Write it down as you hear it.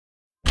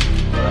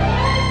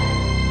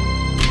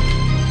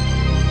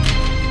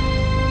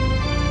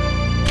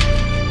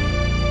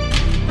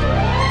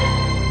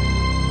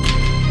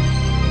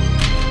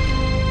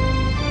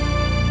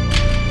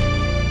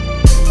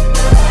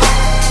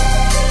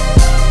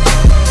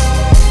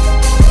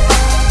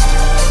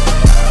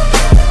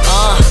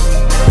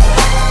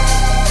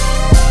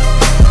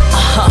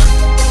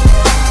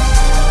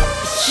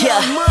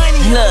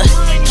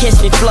catch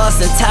me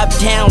flossing, top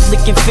down,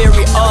 looking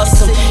very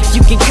awesome.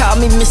 You can call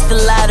me Mr.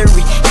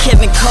 Lottery,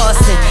 Kevin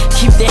Carson.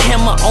 Keep the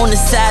hammer on the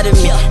side of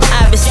me,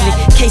 obviously,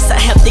 in case I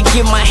have to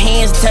get my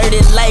hands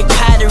dirty like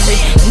pottery.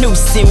 New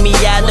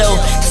semi-auto,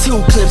 2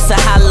 clips of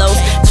hollows.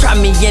 Try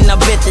me and I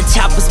bet the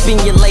chopper spin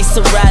you like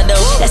Serato.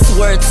 That's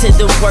word to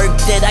the work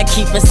that I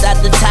keep inside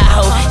the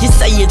Tahoe. You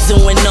say you're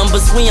doing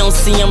numbers, we don't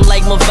see them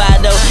like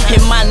Movado.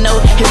 In my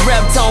note, his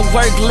rap don't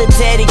work, lil'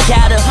 daddy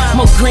got her.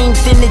 More green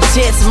than the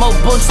Jets, more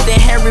books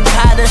than Harry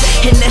Potter.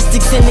 And that's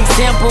just an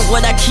example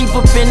what I keep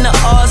up in the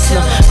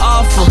arsenal.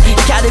 Awful,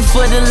 got it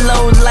for the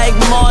low like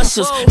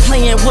Marshalls.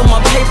 Playing with my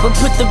paper,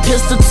 put the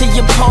pistol to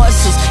your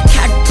partials.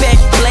 Cock back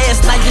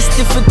blast, now you're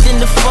stiffer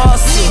than the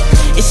faucet.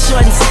 It's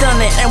short and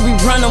stunning, and we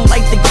run them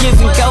like the give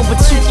and go. But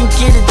you can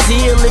get a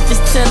deal if it's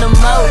 10 or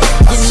more.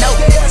 You know,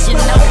 you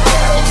know,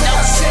 you know.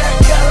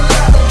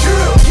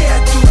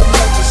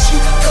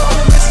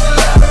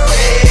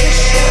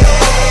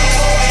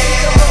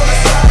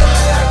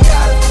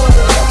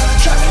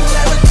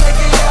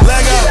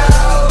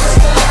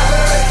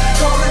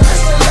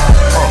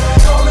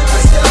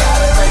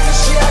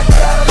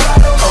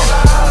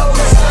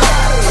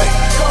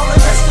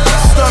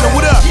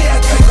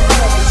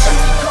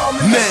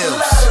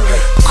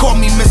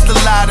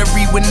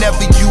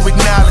 Whenever you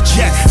acknowledge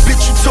me,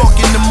 bitch, you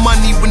talking the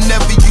money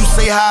whenever you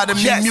say hi to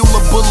me. Mueller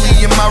bully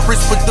in my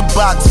wrist, but the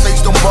box face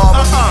don't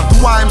bother me.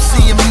 The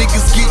YMCA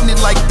niggas getting it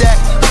like that,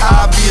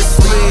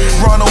 obviously.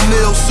 Ronald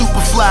Mills,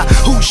 Superfly,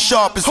 who's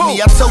sharp as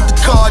me? I told the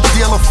car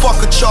dealer, fuck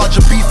a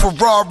Charger, be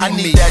Ferrari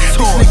me. These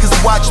niggas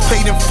watch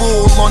paid in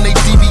full on they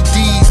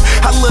DVDs.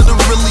 I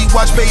literally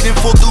watch paid in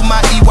full through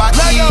my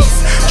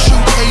EYEs.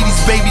 True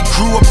 80s, baby,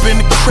 grew up in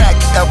the crack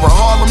era.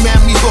 Harlem had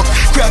me hooked,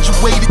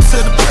 graduated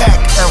to the pack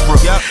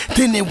era.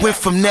 Then it went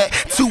from that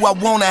to I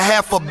wanna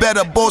have a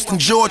better Boston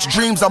George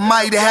dreams. I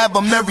might have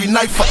them every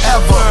night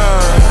forever.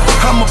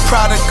 I'm a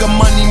product of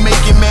money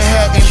making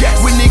Manhattan.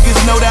 When niggas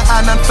know that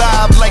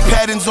I-95 like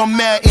patterns on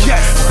Madden.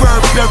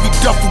 Burberry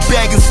duffel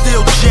bag and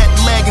still jet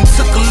lagging.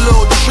 Took a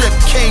little trip,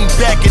 came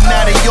back and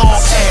now they all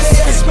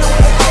asking.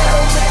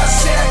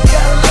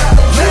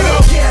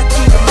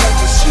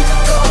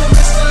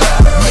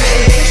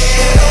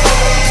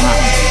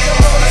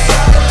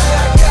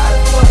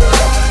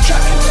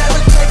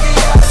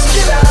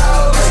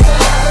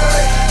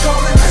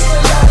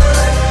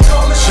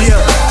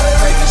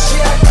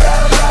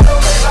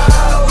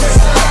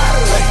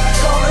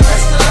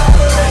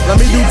 Let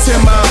me do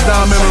 10 miles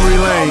down memory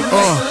lane.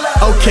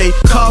 Okay,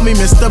 call me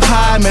Mr.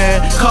 Pie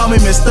Man, call me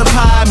Mr.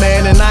 Pie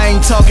Man. And I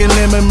ain't talking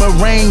lemon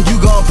meringue, you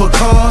gon'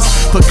 pecans.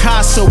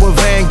 Picasso or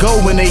Van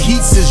Gogh when the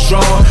heats is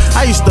drawn.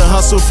 I used to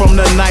hustle from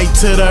the night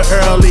to the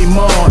early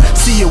morn.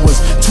 See, it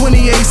was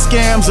 28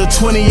 scams or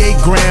 28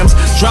 grams.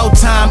 Drought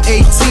time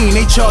 18,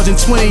 they charging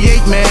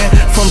 28, man.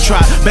 From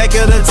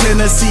Tribeca to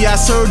Tennessee, I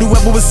served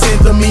whoever was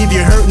sent to me. If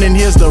you're hurting, and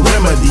here's the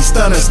remedy.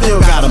 Stunner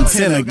still got them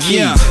 10 a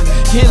key.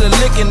 Hit a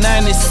lick in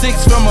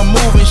 96 from a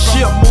moving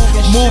ship.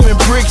 Moving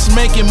bricks,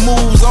 making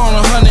moves on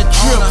 100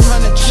 trips.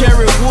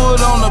 Cherry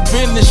wood on a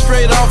Bentley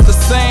straight off the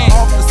sand.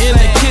 In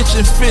the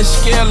kitchen, fish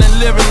scale and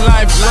living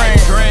life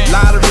grand.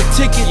 Lottery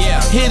ticket,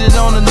 hit it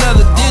on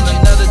another digit.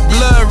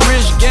 Blood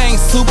rich gang,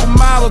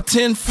 supermodel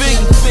 10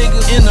 figures.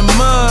 In the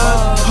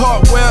mud,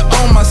 hardware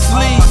on my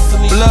sleeve.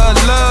 Blood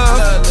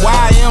love,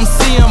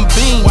 YMCM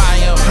beam.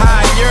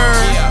 Higher,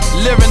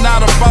 living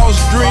out a boss